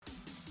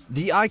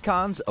the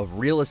Icons of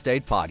Real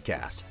Estate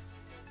podcast.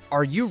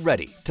 Are you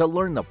ready to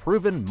learn the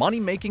proven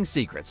money-making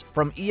secrets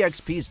from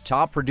eXp's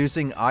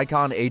top-producing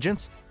Icon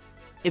agents?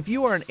 If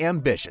you are an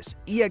ambitious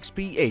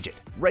eXp agent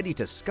ready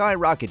to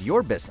skyrocket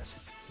your business,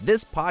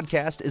 this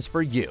podcast is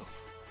for you.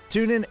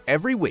 Tune in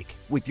every week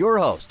with your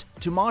host,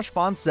 Tomas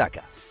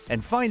Fonseca,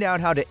 and find out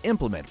how to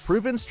implement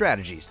proven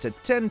strategies to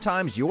 10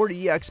 times your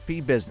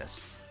eXp business,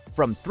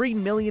 from $3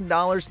 million to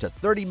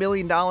 $30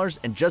 million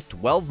in just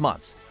 12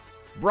 months.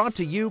 Brought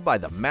to you by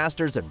the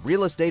Masters in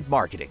Real Estate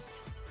Marketing,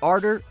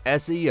 Arter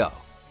SEO.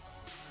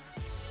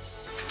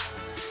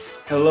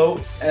 Hello,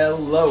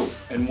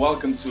 and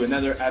welcome to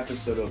another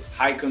episode of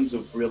Icons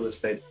of Real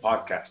Estate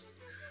podcast.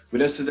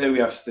 With us today, we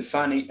have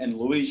Stefani and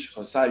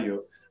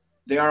Rosario.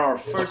 They are our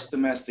first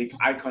domestic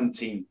Icon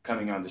team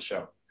coming on the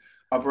show.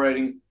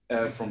 Operating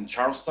from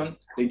Charleston,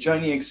 they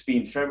joined eXp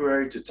in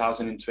February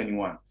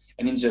 2021,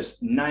 and in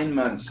just 9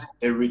 months,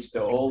 they reached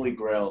the Holy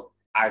Grail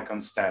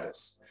Icon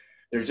status.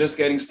 They're just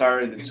getting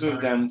started. The two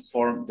of them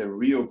form the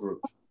Rio Group,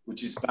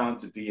 which is bound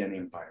to be an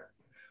empire.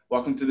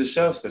 Welcome to the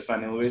show,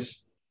 Stefani and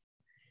Luis.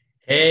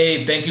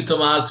 Hey, thank you,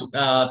 Tomas.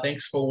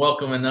 Thanks for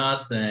welcoming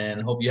us,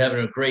 and hope you're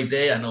having a great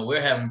day. I know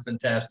we're having a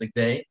fantastic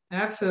day.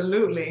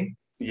 Absolutely.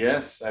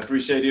 Yes, I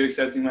appreciate you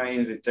accepting my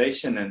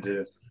invitation, and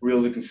really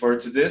looking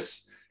forward to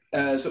this.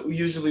 So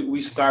usually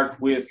we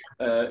start with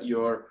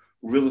your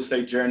real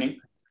estate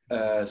journey.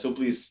 So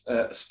please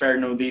spare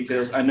no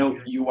details. I know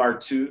you are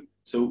too.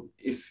 So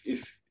if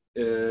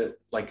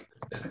like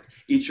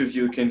each of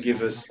you can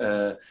give us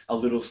a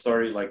little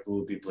story, like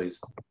we'll be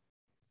pleased.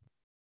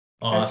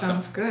 Awesome. That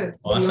sounds good.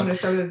 Awesome. You want to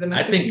start with the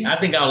domestic I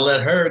think I'll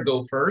let her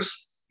go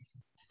first.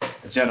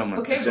 Gentlemen.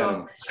 Okay,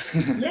 well,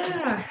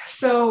 yeah.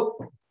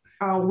 So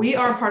we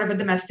are part of a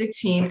domestic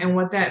team, and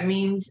what that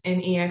means in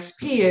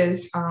eXp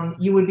is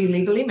you would be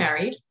legally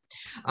married.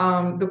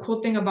 The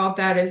cool thing about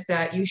that is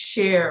that you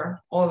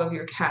share all of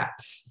your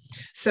caps.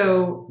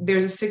 So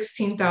there's a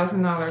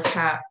 $16,000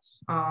 cap,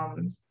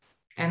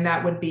 and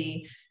that would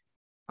be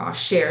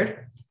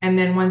shared. And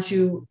then once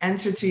you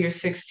enter to your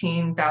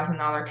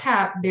 $16,000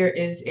 cap, there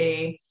is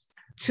a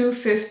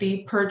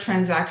 $250 per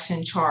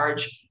transaction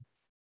charge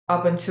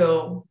up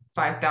until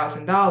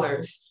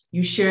 $5,000.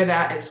 You share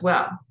that as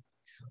well.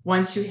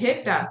 Once you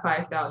hit that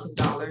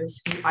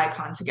 $5,000, you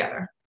icon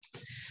together.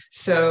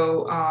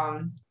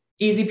 So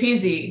easy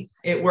peasy.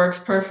 It works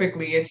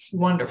perfectly. It's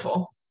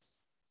wonderful.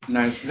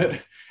 Nice.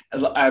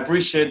 I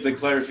appreciate the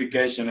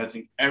clarification. I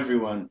think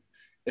everyone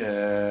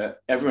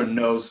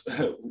knows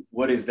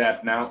what is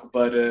that now.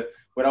 But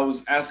what I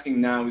was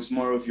asking now is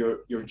more of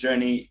your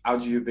journey. How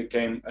did you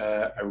become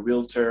a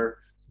realtor?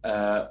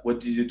 What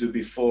did you do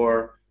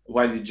before?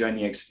 Why did you join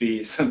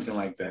eXp? Something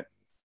like that.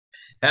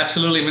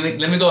 Absolutely.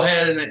 Let me go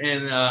ahead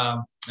and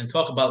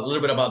talk about a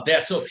little bit about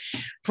that. So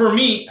for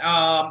me,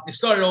 it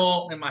started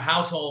all in my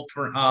household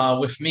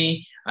with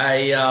me.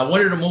 I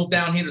wanted to move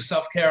down here to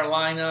South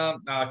Carolina,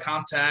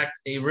 contact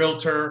a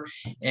realtor,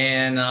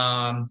 and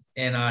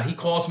he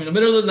calls me in the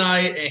middle of the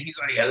night, and he's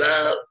like,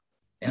 hello.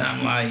 And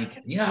I'm like,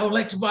 yeah, I would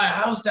like to buy a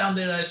house down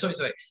there. So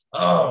he's like,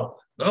 oh,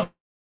 no.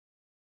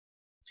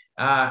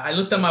 I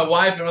looked at my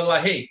wife and I was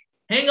like, hey,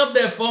 hang up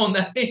that phone.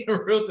 That ain't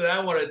a realtor that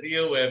I want to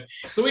deal with.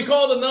 So we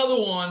called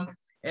another one,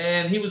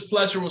 and he was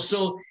pleasurable.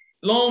 So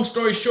long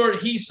story short,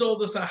 he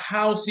sold us a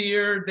house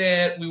here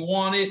that we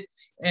wanted.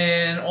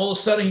 And all of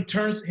a sudden, he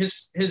turns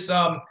his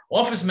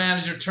office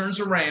manager turns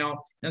around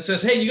and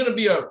says, hey, you're going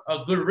to be a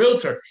good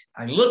realtor.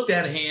 I looked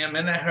at him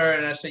and at her,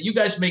 and I said, you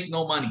guys make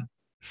no money.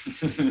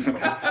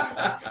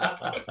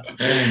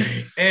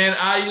 And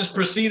I just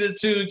proceeded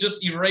to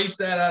just erase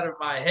that out of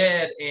my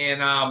head.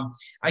 And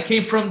I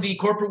came from the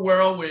corporate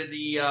world with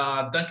the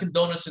Dunkin'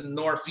 Donuts in the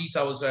Northeast.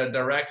 I was a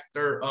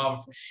director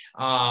over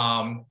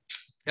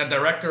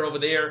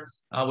there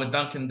with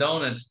Dunkin'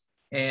 Donuts,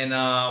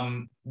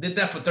 and did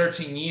that for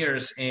 13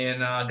 years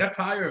and got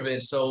tired of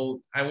it. So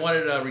I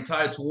wanted to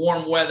retire to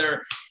warm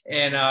weather,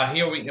 and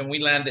we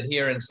landed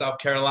here in South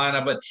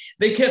Carolina. But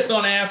they kept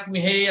on asking me,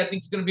 hey, I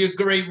think you're going to be a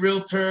great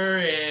realtor.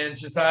 And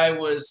since I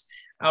was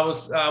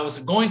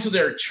going to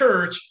their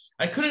church,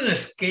 I couldn't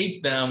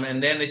escape them.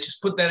 And then they just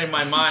put that in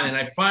my mind, and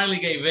I finally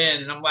gave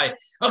in. And I'm like,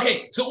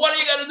 okay, so what do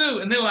you got to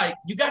do? And they're like,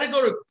 you got to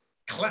go to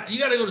class, you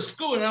got to go to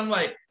school. And I'm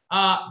like,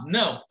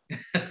 no.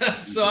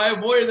 So I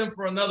avoided them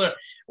for another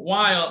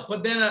while,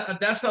 but then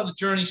that's how the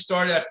journey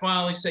started. I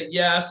finally said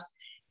yes,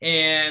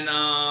 and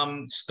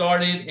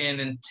started. And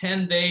in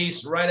 10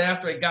 days, right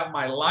after I got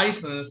my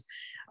license,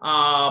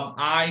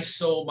 I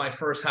sold my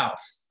first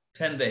house.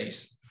 10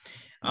 days.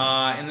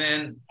 And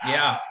then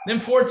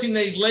 14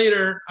 days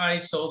later, I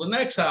sold the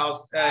next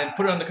house and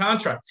put it on the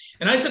contract.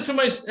 And I said to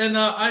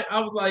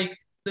I was like,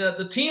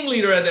 the team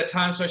leader at that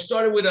time. So I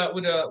started with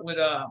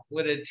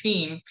a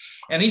team,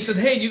 and he said,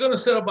 hey, you're going to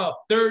sell about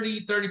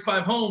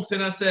 35 homes.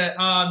 And I said,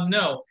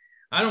 no,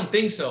 I don't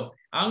think so.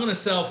 I'm going to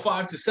sell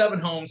 5 to 7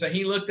 homes. And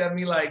he looked at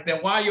me like, then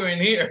why you're in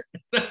here?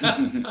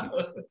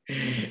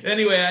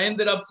 Anyway, I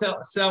ended up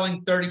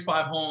selling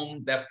 35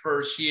 homes that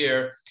first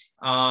year.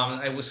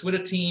 I was with a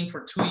team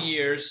for 2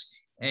 years,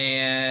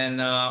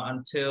 And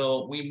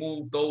until we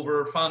moved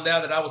over, found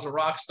out that I was a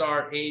rock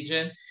star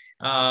agent,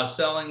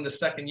 selling the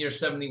second year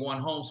 71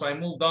 homes. So I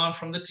moved on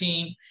from the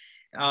team,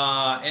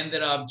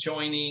 ended up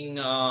joining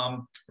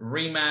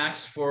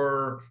Remax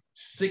for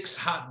 6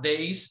 hot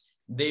days.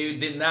 They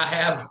did not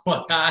have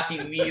what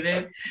I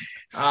needed.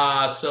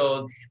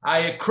 So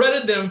I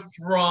credit them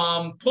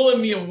from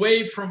pulling me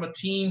away from a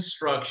team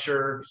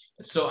structure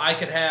so I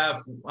could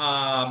have,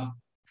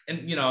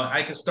 and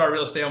I could start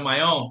real estate on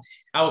my own.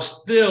 I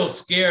was still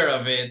scared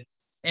of it,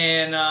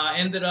 and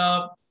ended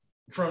up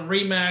from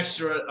Remax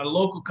to a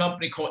local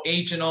company called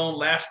Agent Owned.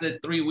 Lasted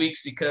 3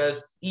 weeks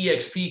because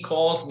EXP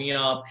calls me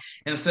up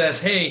and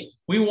says, "Hey,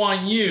 we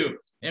want you."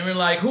 And we're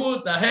like,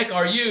 "Who the heck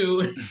are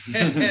you?"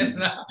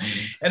 and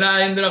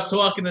I ended up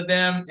talking to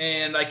them,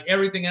 and like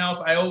everything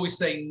else, I always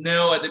say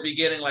no at the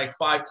beginning, like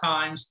 5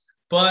 times.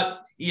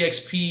 But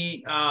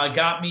EXP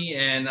got me,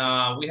 and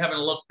we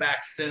haven't looked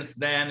back since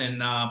then.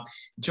 And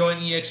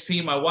joined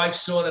EXP. My wife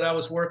saw that I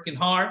was working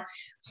hard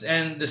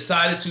and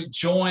decided to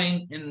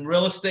join in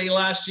real estate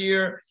last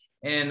year.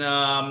 And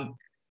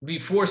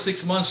before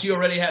 6 months, she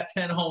already had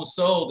 10 homes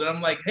sold. And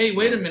I'm like, "Hey,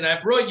 wait a minute, I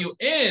brought you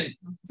in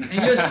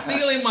and you're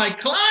stealing my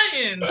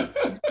clients."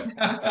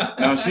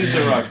 No, she's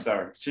the rock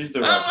star. She's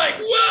the rock star. I'm like,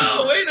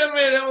 "Whoa, wait a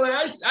minute." I'm like,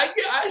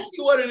 I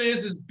see what it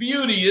is. It's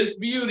beauty. It's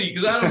beauty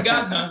because I don't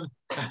got none.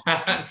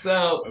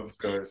 So, of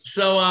course.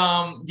 So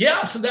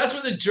so that's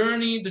where the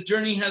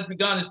journey has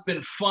begun. It's been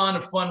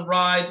a fun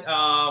ride.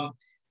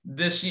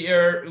 This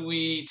year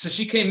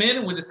she came in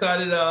and we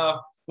decided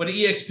with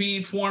the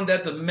EXP formed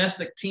that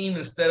domestic team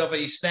instead of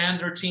a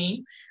standard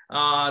team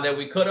that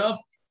we could have.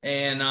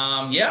 And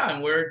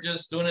and we're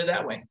just doing it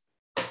that way.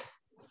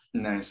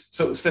 Nice.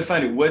 So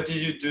Stefani, what did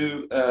you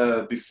do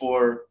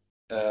before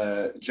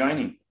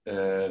joining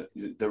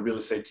the real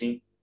estate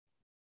team?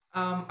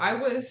 I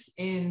was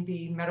in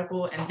the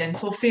medical and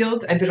dental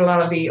field. I did a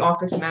lot of the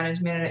office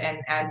management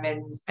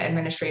and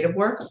administrative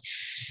work.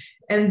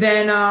 And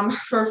then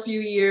for a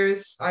few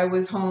years, I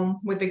was home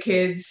with the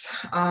kids.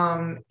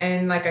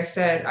 And like I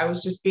said, I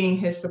was just being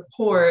his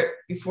support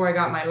before I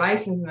got my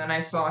license. And then I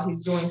saw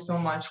he's doing so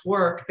much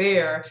work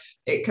there.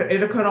 It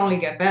could only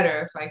get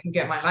better if I can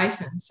get my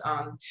license.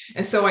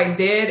 And so I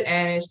did,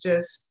 and it's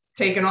just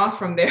taken off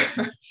from there.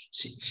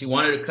 She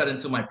wanted to cut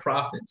into my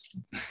profits.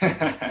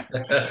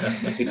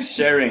 It's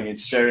sharing.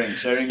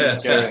 Sharing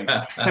is caring.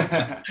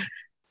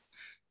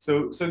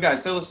 So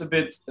guys, tell us a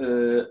bit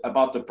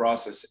about the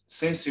process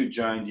since you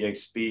joined the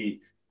XP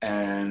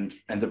and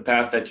the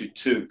path that you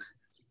took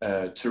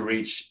to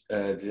reach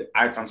the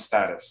icon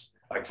status.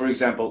 Like, for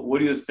example, what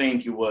do you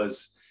think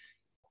was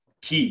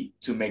key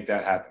to make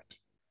that happen?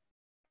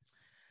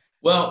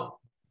 Well,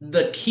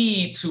 the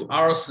key to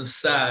our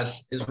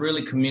success is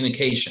really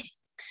communication.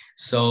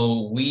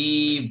 So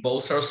we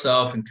boast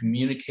ourselves in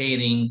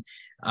communicating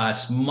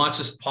as much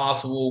as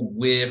possible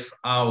with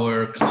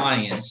our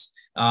clients.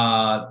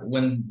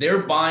 When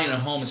they're buying a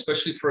home,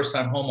 especially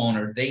first-time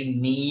homeowner, they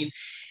need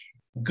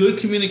good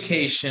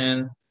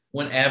communication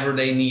whenever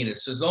they need it.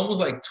 So it's almost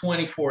like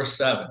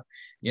 24/7,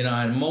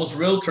 and most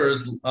realtors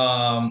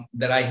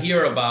that I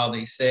hear about,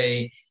 they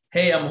say,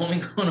 "Hey, I'm only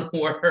going to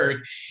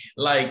work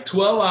like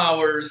 12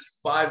 hours,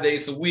 5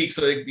 days a week."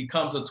 So it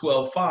becomes a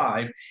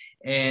 12/5.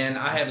 And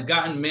I have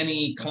gotten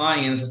many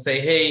clients that say,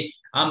 "Hey,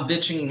 I'm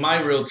ditching my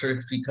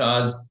realtor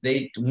because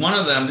one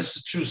of them, this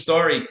is a true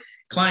story.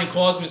 Client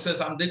calls me and says,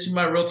 "I'm ditching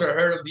my realtor. I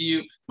heard of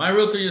you. My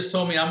realtor just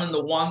told me I'm in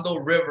the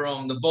Wando River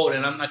on the boat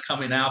and I'm not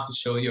coming out to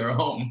show your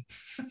home."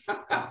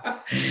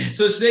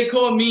 So they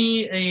called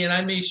me and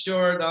I made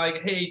sure that,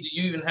 like, "Hey, do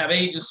you even have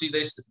agency?"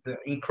 They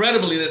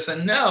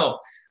said no.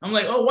 I'm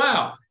like, "Oh,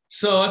 wow."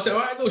 So I said, "All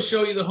right, go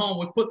show you the home."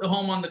 We put the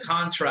home on the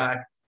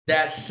contract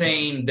that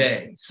same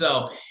day.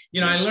 So,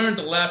 I learned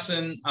the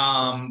lesson,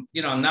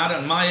 not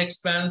on my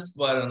expense,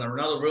 but on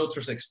another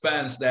realtor's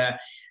expense that,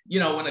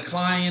 when a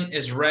client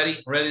is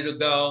ready to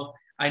go,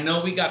 I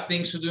know we got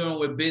things to do and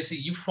we're busy.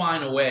 You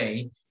find a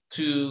way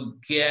to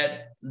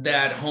get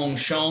that home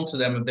shown to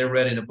them if they're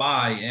ready to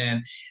buy.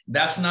 And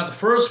that's not the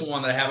first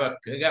one that I have.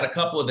 I got a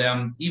couple of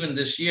them even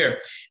this year.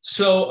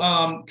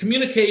 So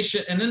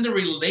communication and then the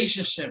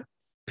relationship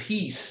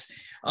piece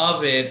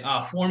of it,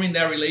 forming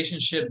that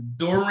relationship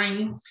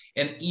during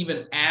and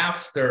even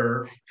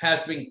after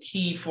has been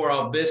key for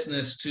our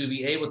business to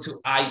be able to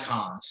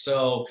icon.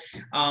 So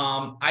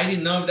I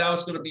didn't know if that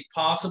was going to be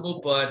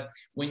possible, but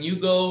when you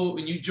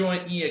join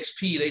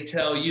EXP, they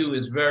tell you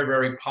it's very,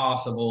 very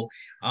possible.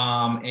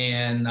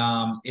 And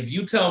if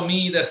you tell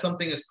me that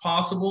something is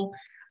possible,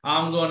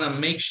 I'm going to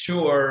make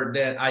sure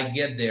that I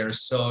get there.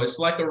 So it's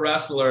like a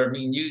wrestler. I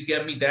mean, you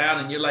get me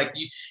down and you're like,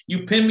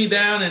 you pin me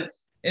down and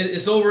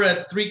it's over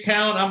at 3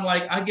 count. I'm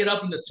like, I get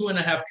up in the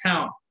 2.5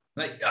 count.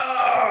 Like,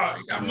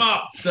 I'm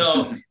up.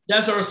 So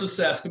that's our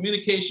success.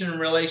 Communication and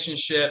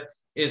relationship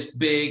is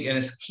big and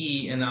it's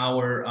key in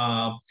our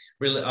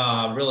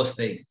real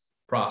estate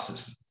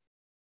process.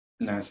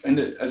 Nice.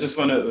 And I just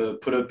want to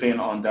put a pin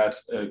on that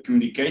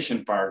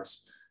communication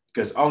parts,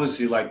 because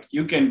obviously, like,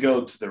 you can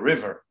go to the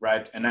river,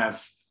 right, and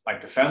have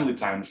like a family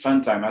time,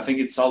 fun time. I think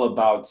it's all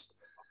about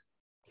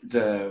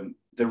the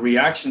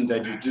reaction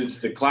that you do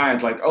to the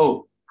client, like,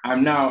 oh,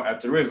 I'm now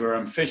at the river,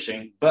 I'm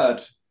fishing,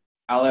 but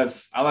I'll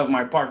have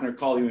my partner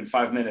call you in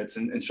 5 minutes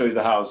and show you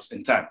the house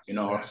in 10,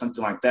 or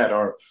something like that,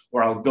 or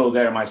I'll go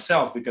there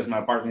myself because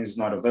my partner is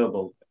not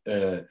available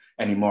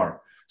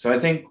anymore. So I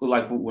think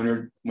like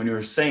when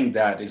you're saying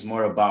that is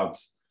more about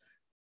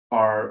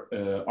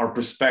our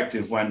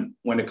perspective when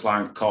the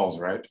client calls,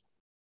 right?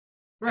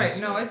 Right.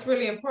 No, it's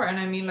really important.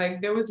 I mean, like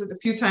there was a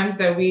few times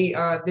that we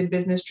did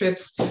business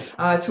trips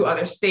to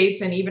other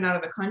states and even out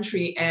of the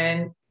country,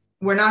 and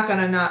we're not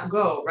gonna not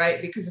go,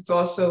 right? Because it's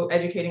also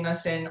educating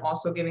us and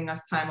also giving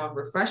us time of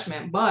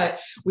refreshment. But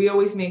we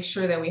always make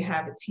sure that we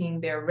have a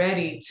team there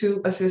ready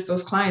to assist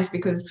those clients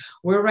because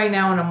we're right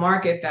now in a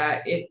market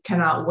that it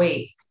cannot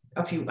wait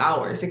a few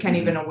hours. It can't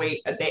even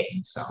wait a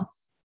day. So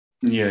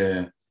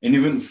Yeah. And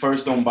even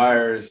first home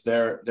buyers,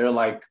 they're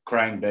like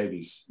crying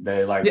babies.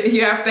 They like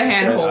you have to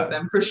handhold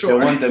them for they sure.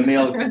 want the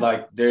milk,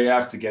 like they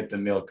have to get the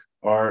milk,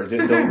 or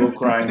they'll go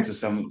crying to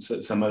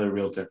some other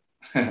realtor.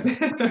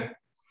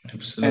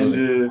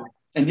 Absolutely.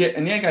 And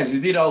yeah, guys,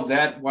 you did all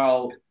that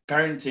while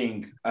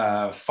parenting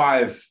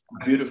 5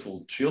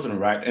 beautiful children,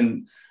 right?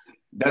 And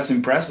that's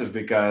impressive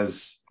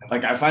because,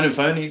 like, I find it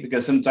funny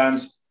because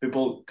sometimes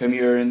people come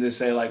here and they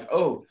say like,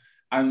 "Oh,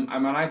 I'm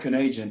an icon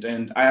agent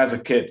and I have a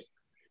kid,"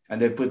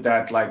 and they put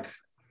that like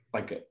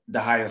the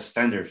highest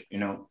standard.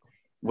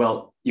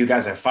 Well, you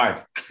guys have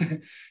 5,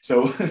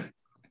 so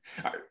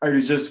are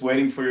you just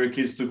waiting for your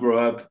kids to grow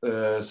up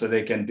so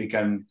they can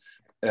become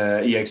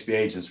EXP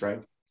agents,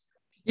 right?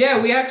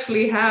 Yeah, we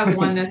actually have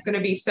one that's going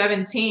to be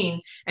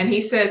 17, and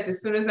he says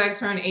as soon as I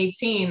turn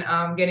 18,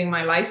 I'm getting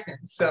my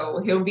license.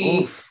 So he'll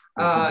be Oof,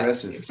 that's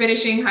impressive.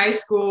 finishing high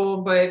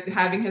school, but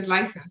having his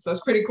license. So it's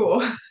pretty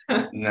cool.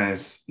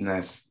 Nice.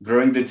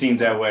 Growing the team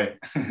that way.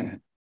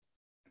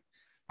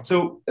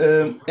 So,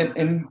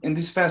 in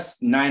these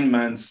past 9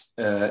 months,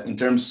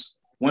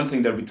 one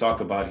thing that we talk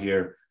about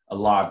here a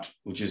lot,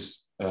 which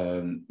is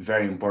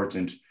very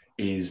important,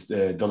 is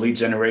the lead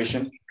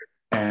generation.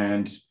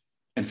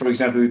 And for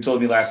example, you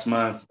told me last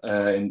month,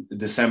 in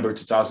December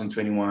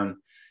 2021,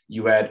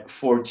 you had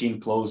 14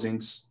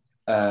 closings.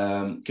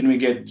 Can we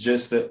get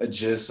just a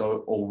gist,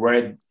 or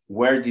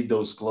where did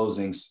those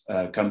closings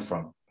come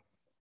from?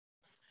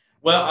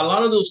 Well, a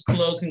lot of those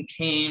closing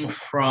came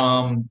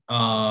from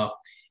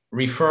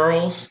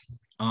referrals.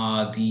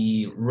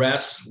 The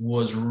rest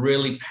was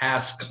really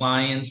past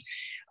clients.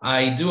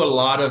 I do a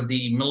lot of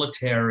the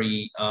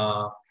military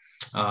uh,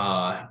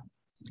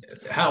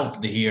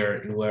 help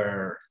here,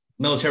 where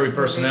military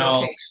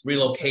personnel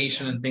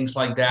relocation and things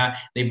like that.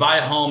 They buy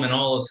a home and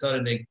all of a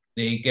sudden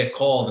they get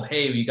called,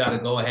 hey, you got to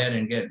go ahead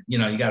and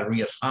you got to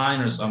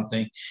reassign or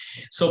something.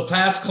 So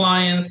past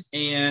clients,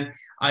 and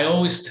I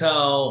always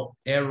tell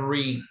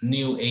every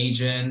new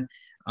agent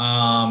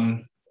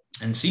and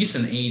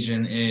seasoned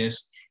agent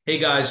is, hey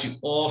guys, you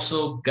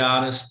also got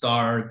to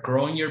start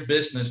growing your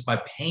business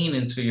by paying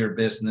into your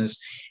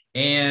business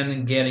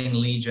and getting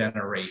lead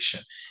generation.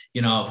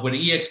 With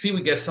EXP,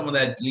 we get some of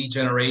that lead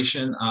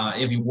generation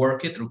if you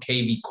work it through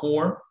KV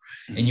Core,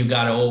 and you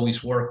got to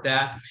always work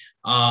that.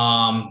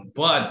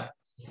 But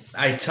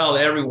I tell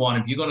everyone,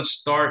 if you're going to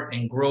start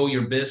and grow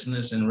your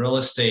business in real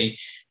estate,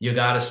 you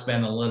got to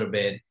spend a little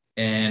bit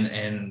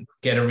and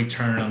get a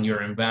return on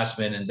your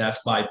investment. And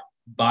that's by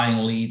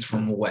buying leads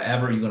from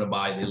wherever you're going to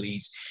buy the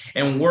leads,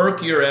 and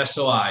work your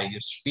SOI.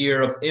 Your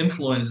sphere of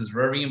influence is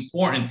very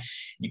important.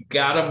 You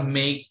got to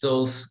make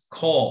those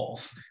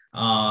calls.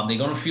 They're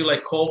going to feel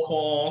like cold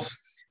calls,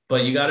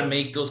 but you got to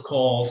make those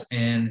calls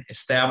and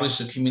establish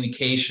the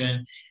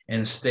communication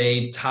and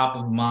stay top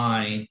of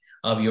mind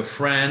of your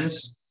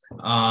friends,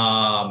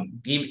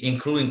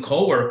 including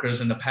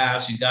coworkers in the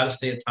past. You got to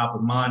stay at top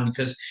of mind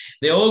because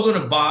they're all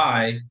going to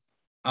buy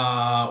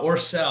or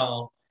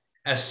sell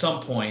at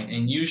some point.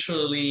 And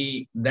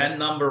usually that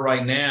number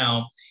right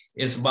now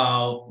is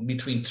about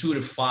between 2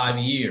 to 5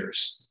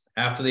 years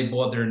after they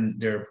bought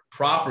their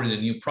property,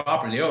 the new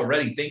property. They're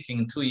already thinking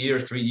in 2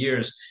 years, 3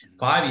 years,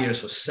 5 years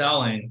for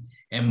selling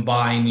and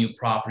buying new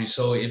property.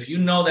 So if you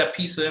know that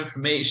piece of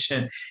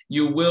information,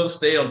 you will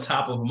stay on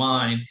top of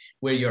mind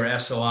with your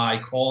SOI,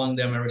 calling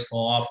them every so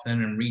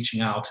often and reaching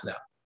out to them.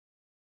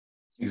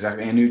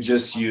 Exactly. And you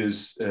just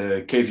use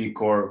KV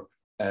Core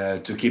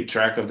to keep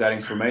track of that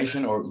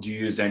information, or do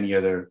you use any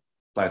other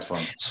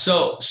platform?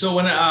 So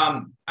when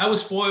I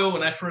was spoiled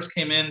when I first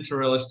came into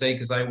real estate,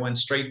 because I went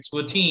straight to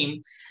a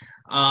team,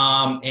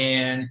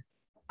 and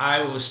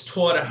I was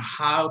taught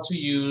how to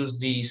use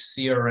the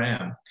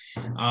CRM.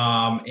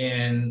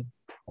 And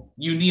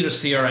you need a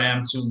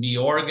CRM to be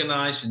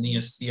organized. You need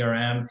a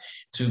CRM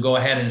to go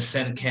ahead and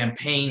send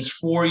campaigns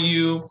for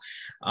you.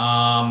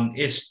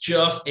 It's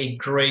just a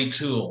great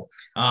tool.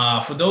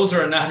 For those who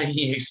are not in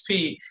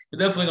EXP, you're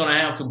definitely going to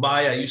have to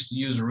buy. I used to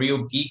use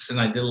Real Geeks, and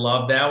I did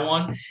love that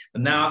one.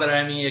 But now that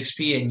I'm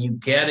EXP and you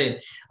get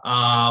it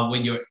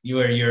with your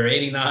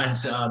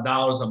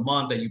 $89 a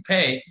month that you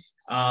pay,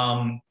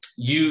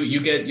 you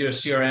get your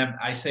CRM.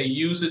 I say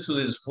use it to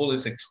its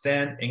fullest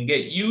extent and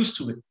get used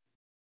to it.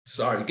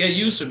 Get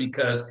used to it,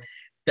 because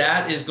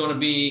that is going to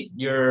be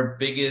your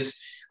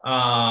biggest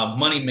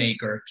money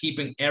maker,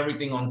 keeping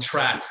everything on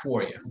track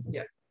for you.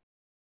 Yeah.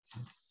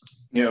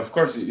 Yeah, of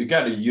course, you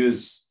got to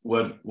use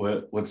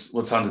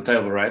what's on the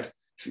table, right?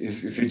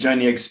 If you join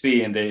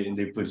EXP and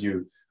they put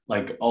you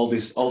like all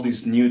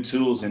these new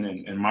tools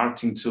and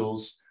marketing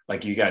tools,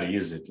 like you got to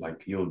use it.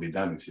 Like you'll be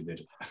done if you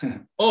did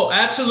it. Oh,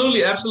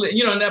 absolutely, absolutely.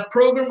 You know, and that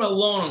program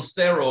alone on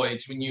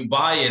steroids, when you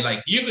buy it,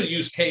 like you could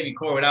use KV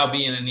Core without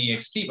being an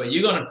EXP, but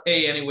you're gonna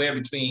pay anywhere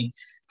between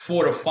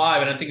 4 to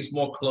 5, and I think it's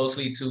more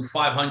closely to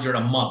 500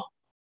 a month.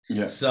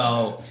 Yeah.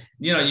 So,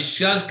 you know, you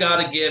just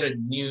got to get a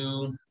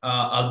new,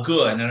 a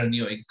good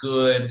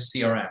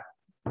CRM.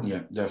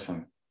 Yeah,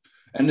 definitely.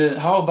 And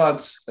how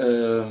about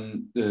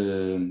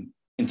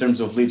in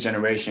terms of lead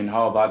generation?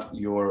 How about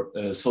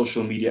your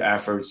social media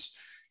efforts?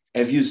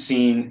 Have you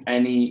seen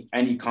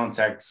any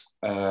contacts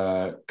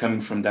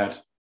coming from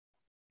that?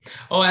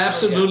 Oh,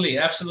 absolutely,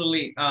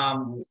 absolutely.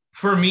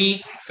 For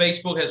me,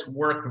 Facebook has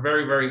worked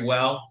very, very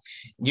well.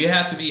 You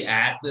have to be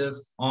active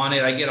on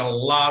it. I get a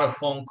lot of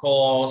phone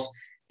calls,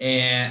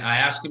 and I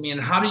ask me, and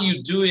how do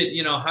you do it?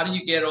 You know, how do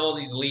you get all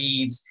these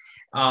leads?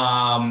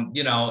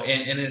 You know,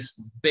 and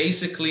it's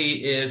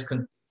basically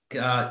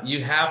you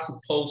have to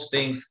post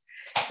things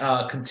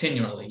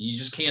continually. You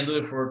just can't do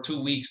it for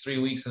 2 weeks, 3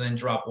 weeks, and then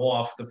drop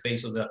off the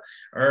face of the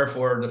earth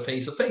or the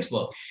face of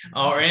Facebook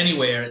or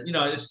anywhere. You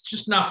know, it's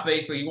just not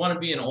Facebook. You want to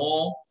be in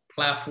all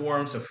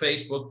platforms of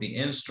Facebook, the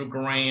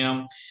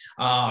Instagram,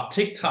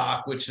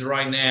 TikTok, which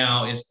right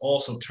now is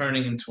also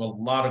turning into a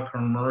lot of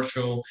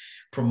commercial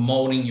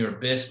promoting your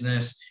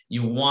business.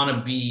 You want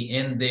to be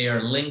in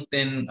there.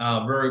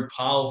 LinkedIn, very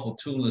powerful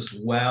tool as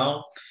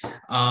well.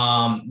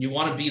 You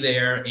want to be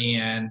there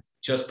and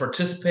just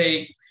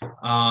participate.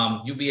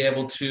 You'll be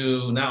able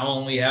to not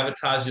only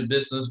advertise your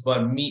business,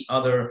 but meet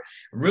other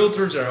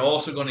realtors that are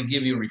also going to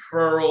give you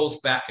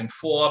referrals back and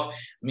forth. I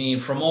mean,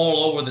 from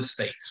all over the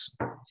states.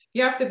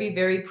 You have to be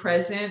very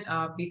present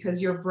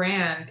because your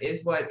brand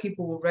is what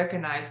people will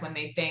recognize when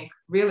they think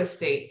real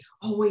estate.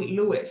 Oh, wait,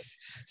 Lewis.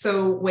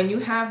 So when you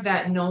have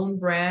that known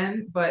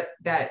brand, but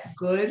that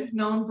good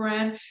known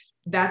brand,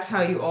 that's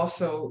how you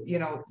also, you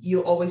know,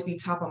 you'll always be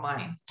top of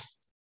mind.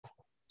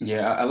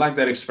 Yeah, I like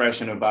that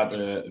expression about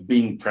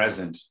being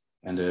present.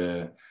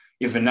 And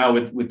even now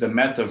with the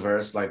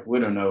metaverse, like we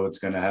don't know what's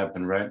going to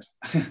happen, right?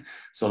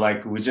 So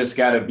like we just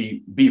got to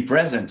be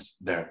present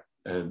there,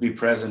 be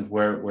present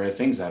where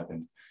things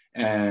happen.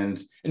 And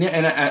yeah,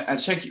 and I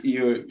check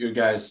your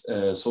guys'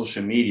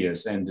 social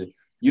medias, and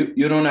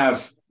you don't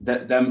have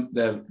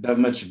that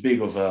much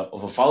big of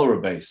a follower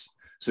base.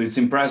 So it's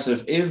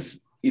impressive. If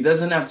it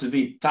doesn't have to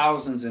be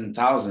thousands and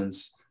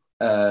thousands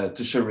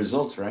to show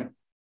results, right?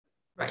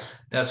 Right.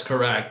 That's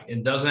correct.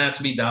 It doesn't have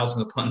to be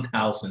thousands upon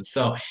thousands.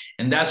 So,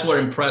 and that's what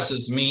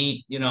impresses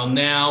me. You know,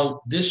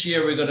 now this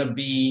year we're going to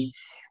be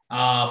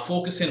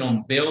focusing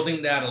on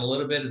building that a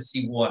little bit to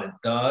see what it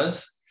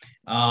does.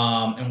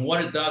 And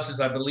what it does is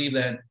I believe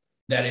that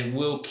it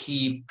will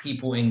keep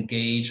people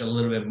engaged a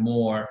little bit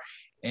more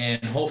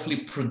and hopefully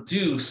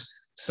produce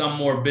some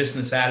more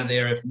business out of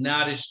there. If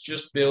not, it's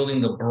just building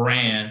the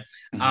brand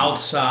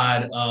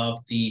outside of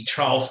the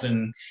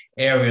Charleston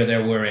area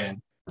that we're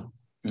in.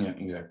 Yeah,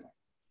 exactly.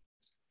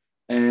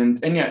 And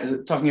yeah,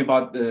 talking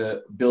about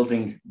the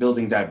building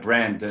that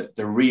brand,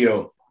 the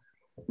Rio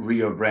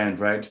brand,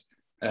 right?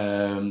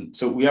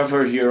 So we have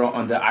heard here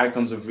on the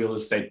Icons of Real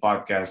Estate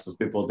podcast of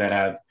people that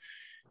have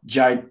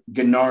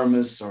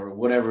ginormous or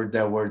whatever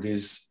that were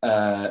these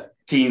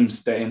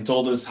teams that and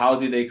told us how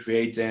did they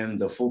create them,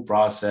 the full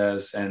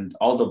process, and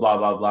all the blah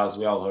blah blahs.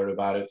 We all heard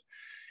about it,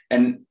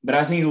 but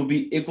I think it will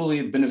be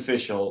equally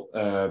beneficial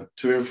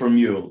to hear from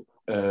you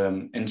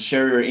and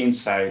share your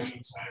insight,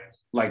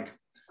 like.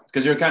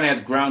 Because you're kind of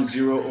at ground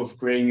zero of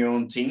creating your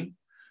own team.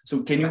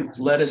 So can you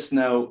let us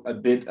know a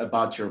bit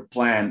about your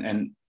plan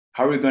and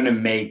how are you going to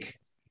make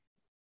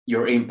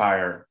your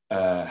empire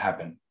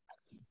happen?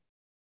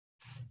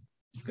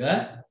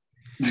 Good.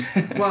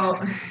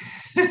 Well,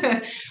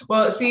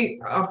 well, see,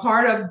 a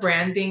part of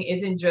branding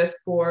isn't just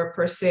for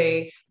per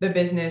se the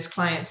business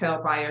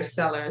clientele, buyers,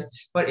 sellers,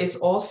 but it's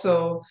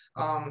also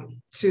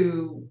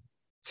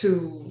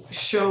to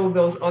show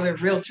those other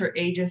realtor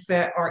agents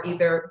that are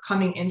either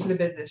coming into the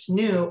business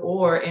new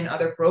or in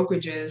other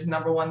brokerages,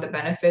 number one, the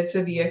benefits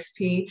of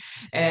EXP,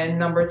 and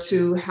number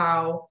two,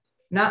 how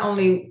not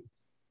only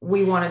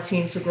we want a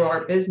team to grow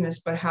our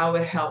business, but how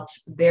it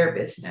helps their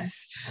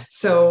business.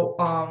 So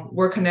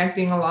we're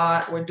connecting a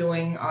lot. We're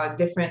doing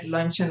different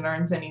lunch and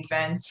learns and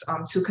events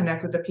to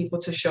connect with the people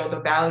to show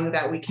the value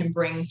that we can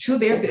bring to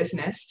their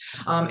business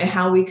and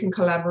how we can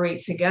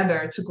collaborate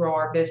together to grow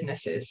our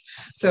businesses.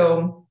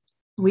 So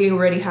we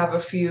already have a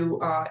few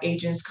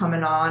agents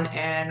coming on,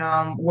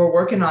 and we're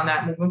working on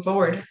that moving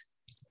forward.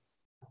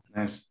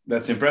 Nice.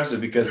 That's impressive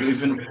because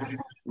even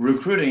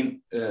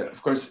recruiting,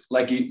 of course,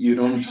 like you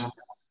don't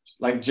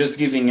like just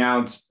giving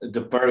out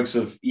the perks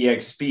of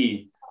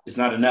EXP is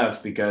not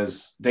enough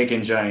because they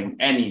can join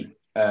any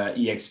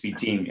EXP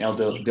team and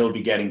they'll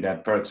be getting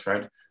that perks,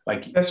 right?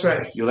 Like that's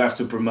right. You'll have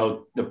to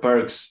promote the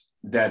perks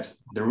that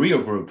the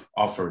Rio Group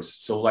offers.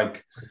 So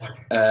like,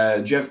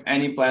 do you have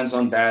any plans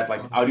on that?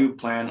 Like, how do you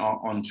plan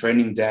on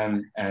training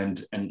them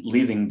and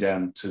leading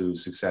them to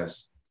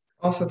success?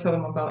 Also tell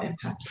them about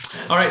impact.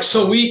 All right,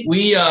 so we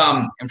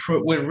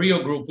with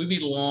Rio Group, we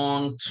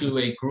belong to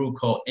a group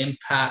called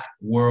Impact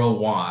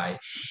Worldwide,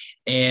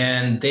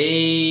 and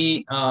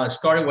they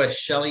started with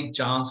Shelly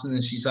Johnson,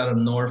 and she's out of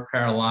North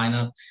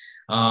Carolina.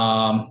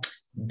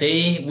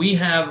 We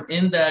have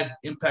in that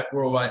Impact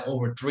Worldwide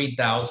over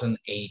 3,000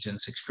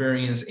 agents,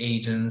 experienced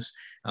agents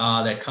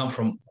that come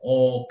from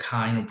all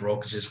kind of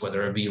brokerages,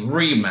 whether it be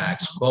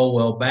Remax,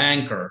 Coldwell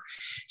Banker,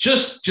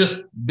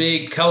 just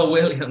big Keller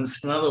Williams,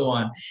 another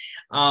one.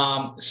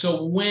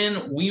 So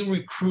when we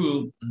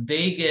recruit,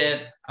 they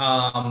get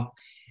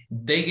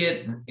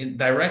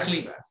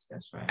directly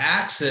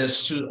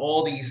access to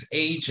all these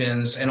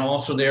agents, and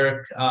also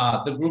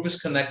the group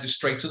is connected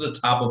straight to the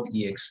top of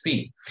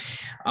EXP.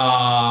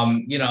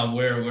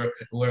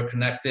 We're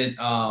connected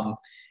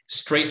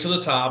straight to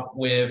the top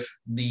with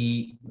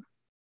the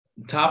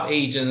top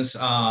agents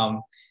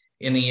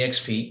in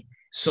EXP.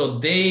 So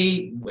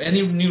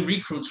any new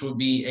recruits will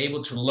be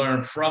able to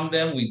learn from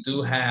them. We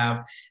do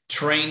have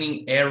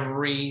training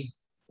every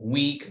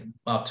week,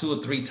 about 2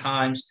 or 3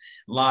 times,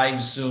 live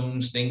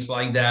Zooms, things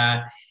like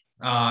that.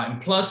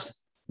 And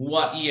plus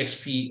what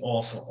EXP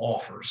also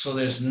offers. So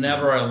there's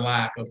never a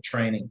lack of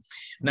training.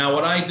 Now,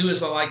 what I do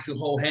is I like to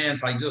hold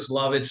hands. I just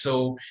love it.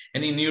 So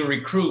any new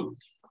recruit,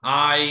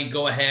 I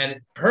go ahead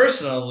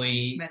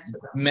personally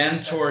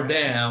mentor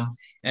them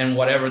and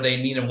whatever they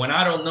need. And when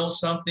I don't know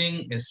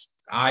something,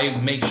 I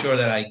make sure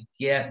that I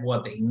get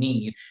what they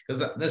need,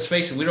 because let's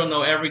face it, we don't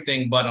know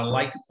everything, but I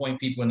like to point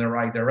people in the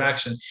right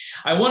direction.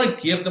 I want to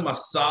give them a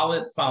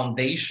solid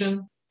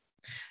foundation.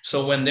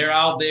 So when they're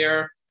out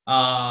there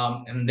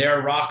and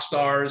they're rock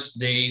stars,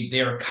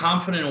 they're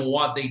confident in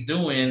what they're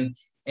doing,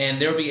 and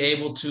they'll be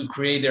able to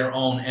create their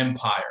own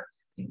empire.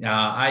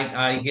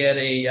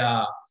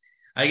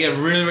 I get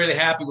really, really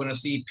happy when I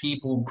see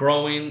people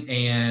growing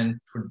and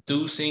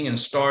producing and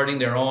starting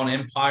their own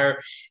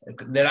empire,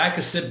 that I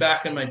could sit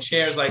back in my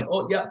chairs like,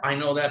 oh, yeah, I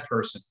know that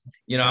person.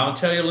 I'll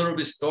tell you a little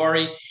bit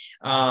story.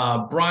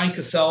 Brian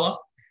Casella,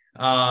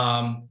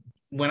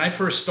 when I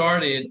first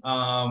started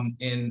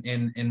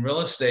in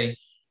real estate,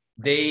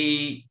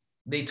 they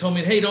told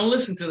me, hey, don't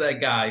listen to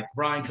that guy,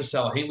 Brian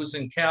Casella. He was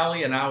in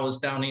Cali and I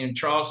was down here in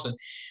Charleston.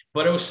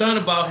 But it was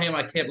something about him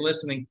I kept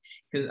listening.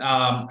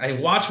 I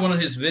watched one of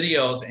his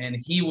videos and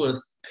he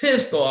was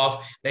pissed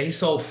off that he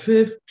sold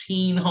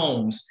 15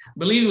 homes. I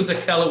believe it was a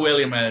Keller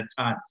Williams at the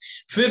time.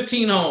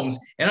 15 homes.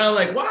 And I was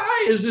like,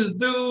 why is this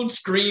dude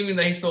screaming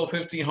that he sold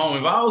 15 homes?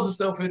 If I was to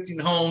sell 15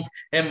 homes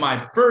in my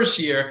first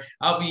year,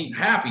 I'll be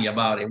happy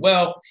about it.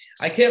 Well,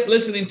 I kept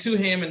listening to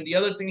him. And the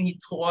other thing he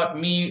taught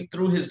me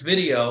through his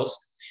videos,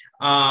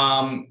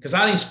 because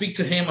I didn't speak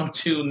to him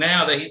until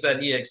now that he's at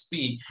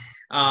EXP.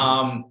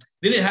 I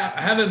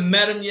haven't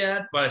met him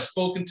yet, but I've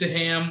spoken to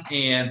him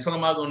and told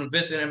him I was going to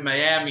visit in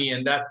Miami,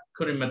 and that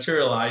couldn't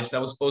materialize. That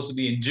was supposed to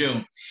be in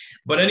June.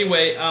 But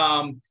anyway,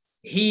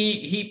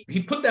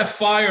 he put that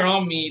fire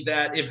on me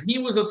that if he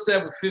was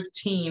upset with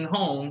 15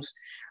 homes,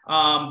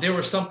 there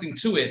was something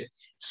to it.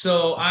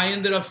 So I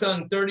ended up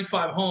selling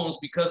 35 homes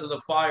because of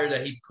the fire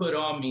that he put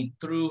on me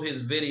through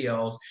his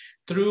videos,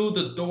 through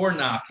the door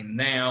knocking.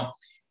 Now,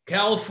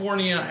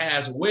 California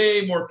has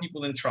way more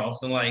people than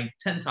Charleston, like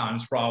 10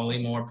 times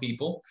probably more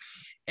people.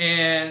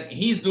 And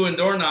he's doing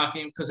door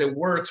knocking because it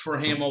works for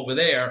him over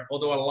there,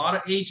 although a lot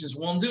of agents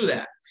won't do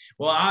that.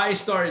 Well, I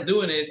started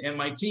doing it, and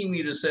my team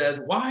leader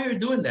says, why are you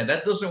doing that?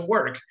 That doesn't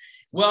work.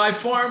 Well, I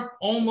farmed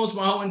almost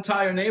my whole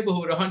entire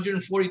neighborhood,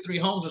 143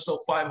 homes, or so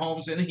 5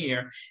 homes in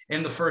here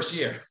in the first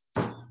year.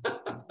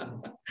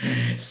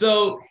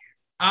 So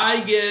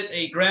I get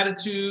a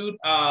gratitude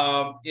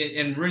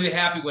and really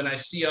happy when I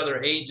see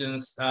other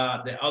agents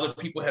that other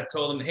people have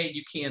told them, hey,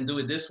 you can't do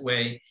it this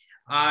way.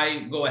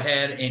 I go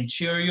ahead and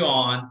cheer you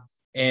on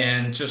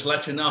and just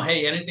let you know,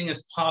 hey, anything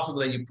is possible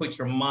that you put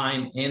your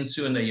mind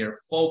into and that you're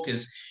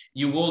focused,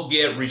 you will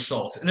get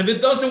results. And if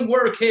it doesn't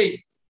work,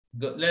 hey,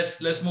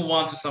 let's move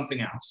on to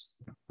something else.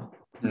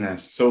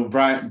 Nice. So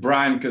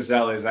Brian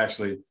Casella is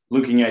actually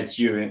looking at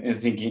you and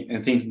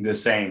thinking the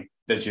same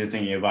that you're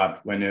thinking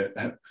about when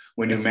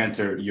you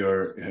mentor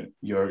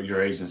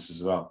your agents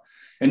as well.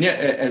 And yeah,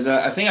 as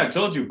I think I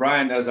told you,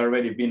 Brian has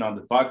already been on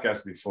the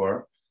podcast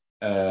before.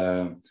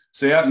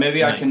 So yeah,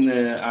 maybe nice.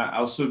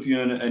 I'll swoop you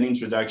an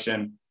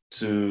introduction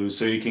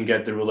so you can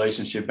get the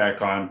relationship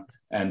back on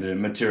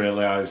and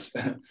materialize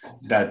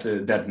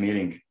that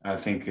meeting. I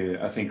think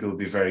it will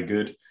be very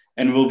good,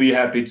 and we'll be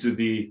happy to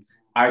be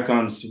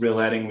icons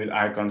relating with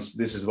icons.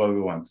 This is what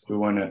we want. We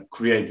want to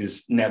create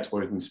this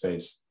networking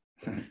space.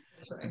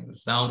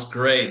 Sounds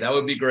great. That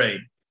would be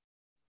great.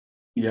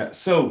 Yeah.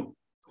 So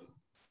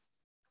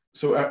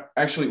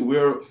actually,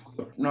 we're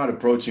not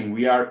approaching.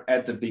 We are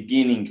at the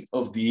beginning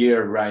of the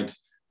year, right?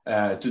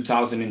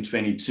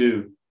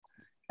 2022.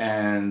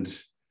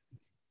 And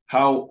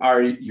how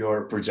are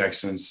your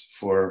projections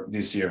for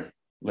this year?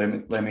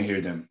 Let me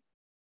hear them.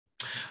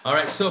 All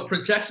right. So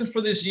projection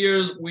for this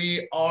year,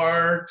 we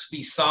are to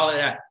be solid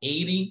at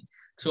 80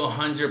 to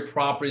 100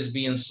 properties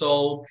being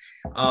sold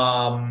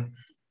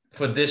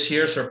for this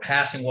year,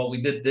 surpassing what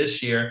we did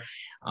this year.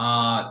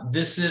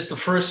 This is the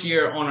first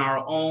year on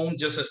our own,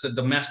 just as the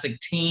domestic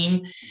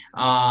team,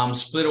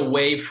 split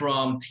away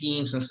from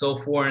teams and so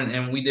forth.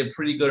 And we did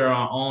pretty good on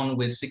our own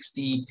with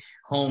 60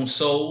 homes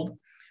sold.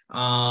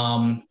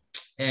 And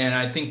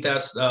I think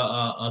that's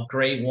a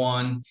great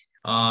one.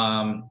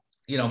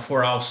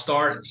 For our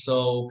start.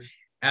 So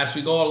as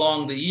we go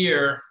along the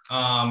year,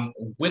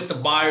 with the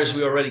buyers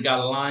we already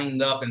got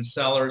lined up and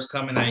sellers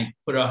coming, I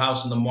put a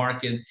house in the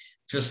market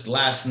just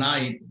last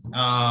night.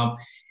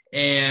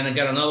 And I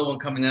got another one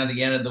coming out at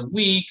the end of the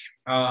week.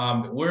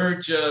 We're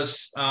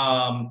just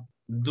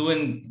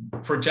doing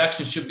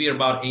projections should be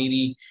about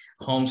 80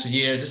 homes a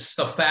year. This is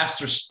a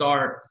faster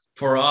start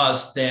for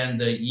us than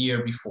the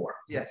year before.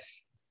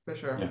 Yes, for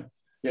sure. Yeah.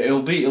 Yeah,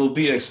 it'll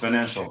be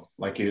exponential.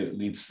 Like it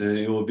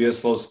will be a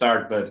slow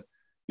start, but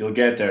you'll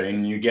get there,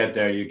 and you get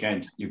there, you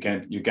can't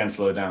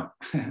slow down.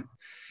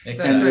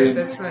 Exactly.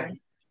 That's right.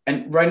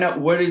 And right now,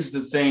 what is the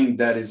thing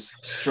that is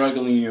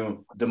struggling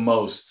you the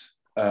most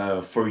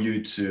for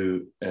you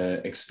to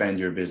expand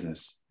your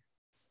business?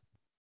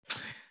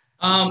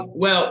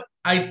 Well,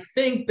 I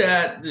think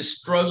that the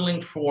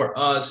struggling for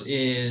us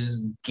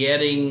is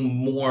getting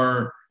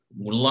more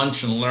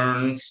lunch and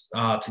learns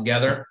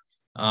together.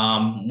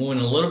 Moving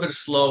a little bit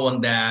slow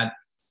on that,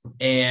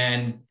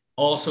 and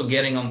also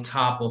getting on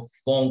top of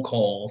phone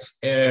calls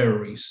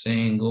every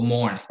single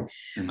morning.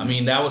 Mm-hmm. I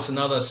mean, that was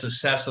another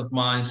success of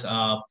mine.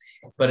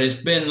 But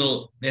it's been,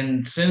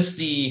 and since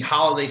the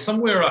holiday,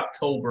 somewhere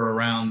October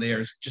around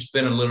there, it's just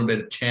been a little bit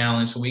of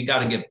challenge. So we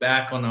got to get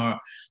back on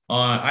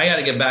I got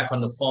to get back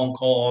on the phone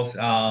calls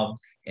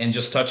and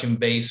just touching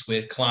base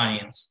with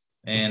clients.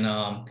 And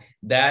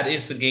that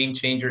is a game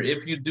changer.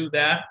 If you do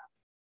that,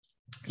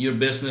 your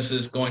business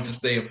is going to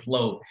stay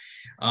afloat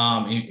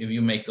if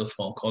you make those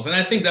phone calls. And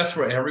I think that's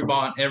for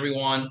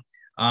everyone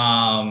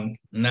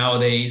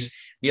nowadays.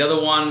 The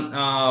other one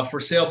for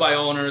sale by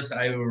owners,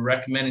 I would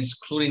recommend,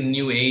 including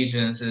new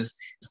agents, is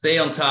stay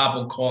on top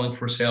of calling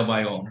for sale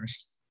by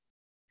owners.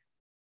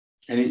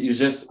 And you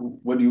just,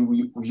 what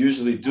you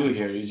usually do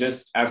here, you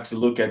just have to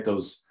look at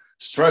those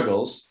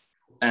struggles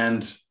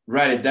and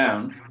write it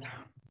down,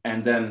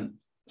 and then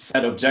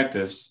set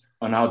objectives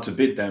on how to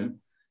beat them.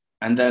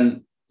 And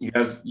then you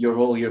have your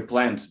whole year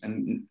planned,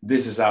 and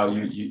this is how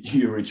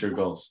you reach your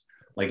goals.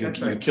 Like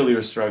you kill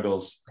your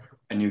struggles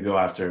and you go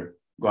after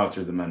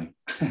the money.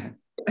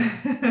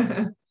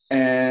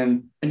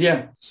 and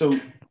yeah, so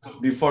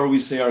before we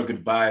say our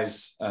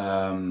goodbyes,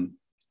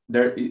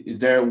 is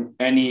there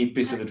any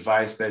piece of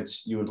advice that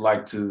you would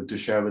like to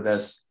share with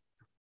us,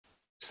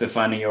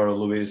 Stefani or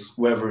Luis,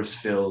 whoever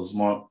feels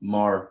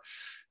more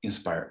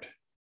inspired?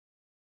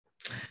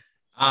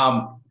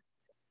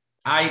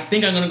 I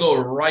think I'm going to go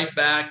right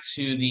back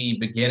to the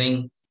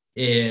beginning,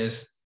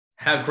 is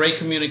have great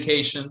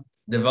communication,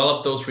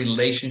 develop those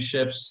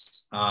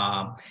relationships,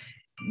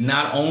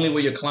 not only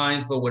with your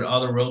clients, but with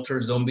other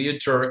realtors. Don't be a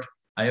jerk.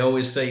 I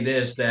always say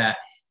this, that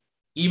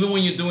even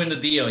when you're doing the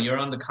deal, you're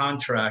on the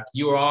contract,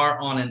 you are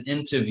on an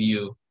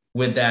interview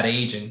with that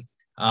agent.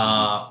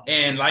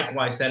 And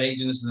likewise, that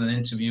agent is in an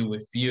interview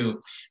with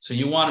you. So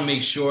you want to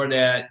make sure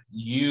that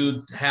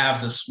you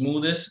have the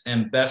smoothest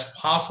and best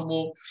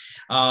possible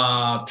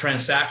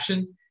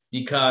transaction,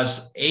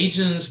 because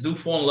agents do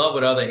fall in love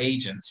with other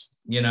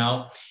agents,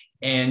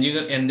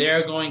 and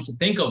they're going to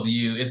think of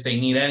you if they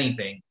need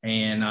anything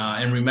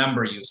and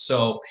remember you.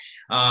 So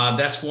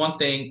that's one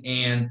thing.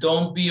 And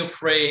don't be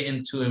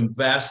afraid to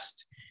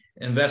invest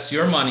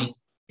your money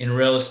in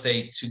real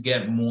estate to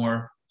get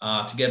more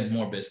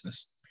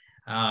business.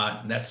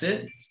 That's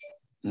it.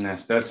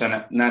 Nice. That's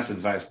a nice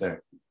advice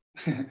there.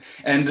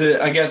 And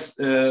I guess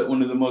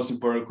one of the most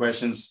important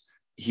questions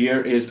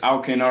here is, how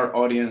can our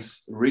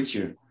audience reach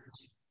you?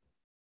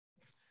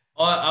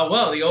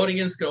 Well, the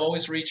audience can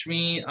always reach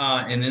me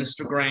on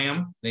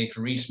Instagram. They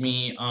can reach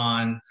me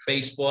on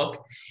Facebook.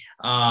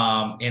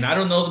 And I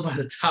don't know them by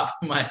the top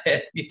of my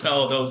head,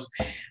 those,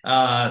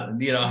 how,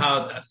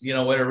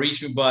 where to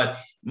reach me. But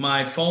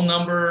my phone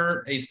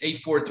number is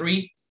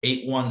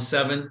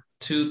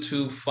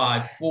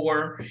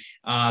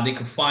 843-817-2254. They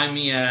can find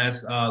me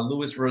as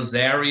Luis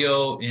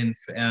Rosario in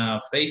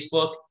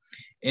Facebook.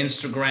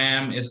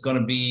 Instagram is going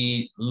to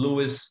be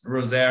Luis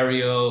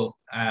Rosario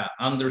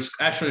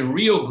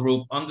Rio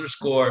Group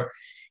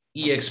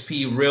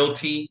 _EXP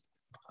Realty.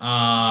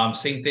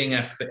 Same thing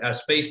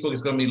as Facebook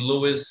is going to be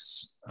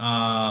Luis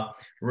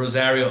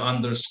Rosario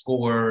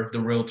 _ the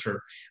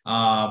Realtor.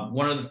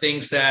 One of the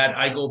things that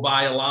I go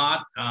by a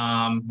lot,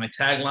 my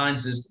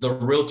taglines is the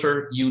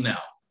Realtor you know.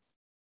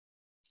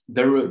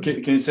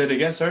 Can you say it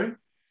again? Sorry.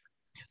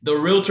 The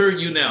Realtor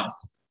you know.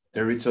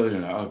 The Realtor, you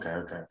know. Okay,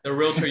 okay. The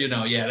Realtor, you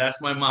know. Yeah, that's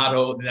my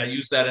motto. I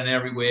use that in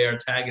everywhere,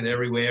 tag it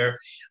everywhere.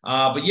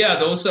 But yeah,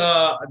 those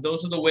are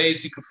the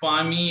ways you can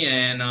find me.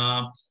 And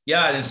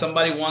yeah, and if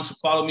somebody wants to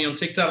follow me on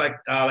TikTok,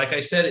 like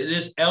I said, it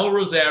is El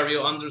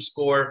Rosario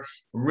 _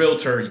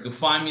 Realtor. You can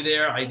find me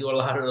there. I do a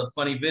lot of the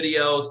funny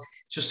videos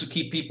just to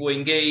keep people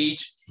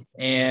engaged.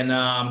 And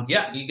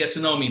yeah, you get to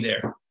know me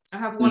there. I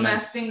have one Nice.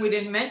 last thing we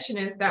didn't mention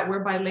is that we're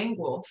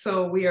bilingual.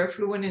 So we are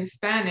fluent in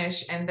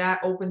Spanish, and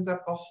that opens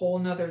up a whole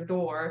nother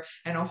door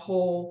and a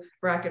whole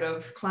bracket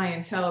of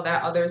clientele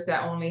that others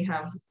that only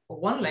have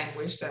one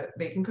language that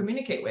they can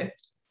communicate with.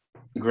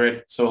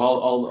 Great. So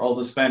all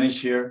the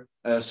Spanish here,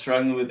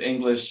 struggling with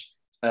English,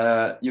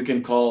 you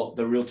can call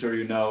the Realtor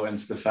you know and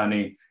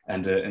Stefani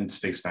and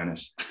speak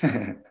Spanish.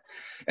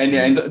 And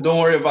yeah, and don't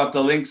worry about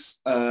the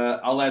links.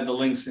 I'll add the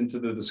links into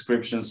the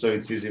description so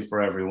it's easy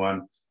for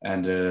everyone.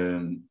 And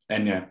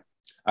yeah,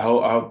 I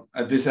hope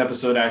this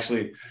episode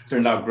actually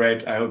turned out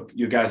great. I hope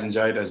you guys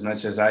enjoyed as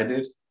much as I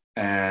did.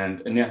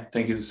 And yeah,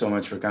 thank you so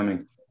much for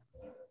coming.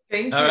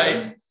 Thank you. All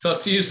right. Talk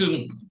to you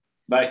soon.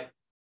 Bye.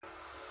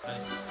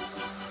 Bye.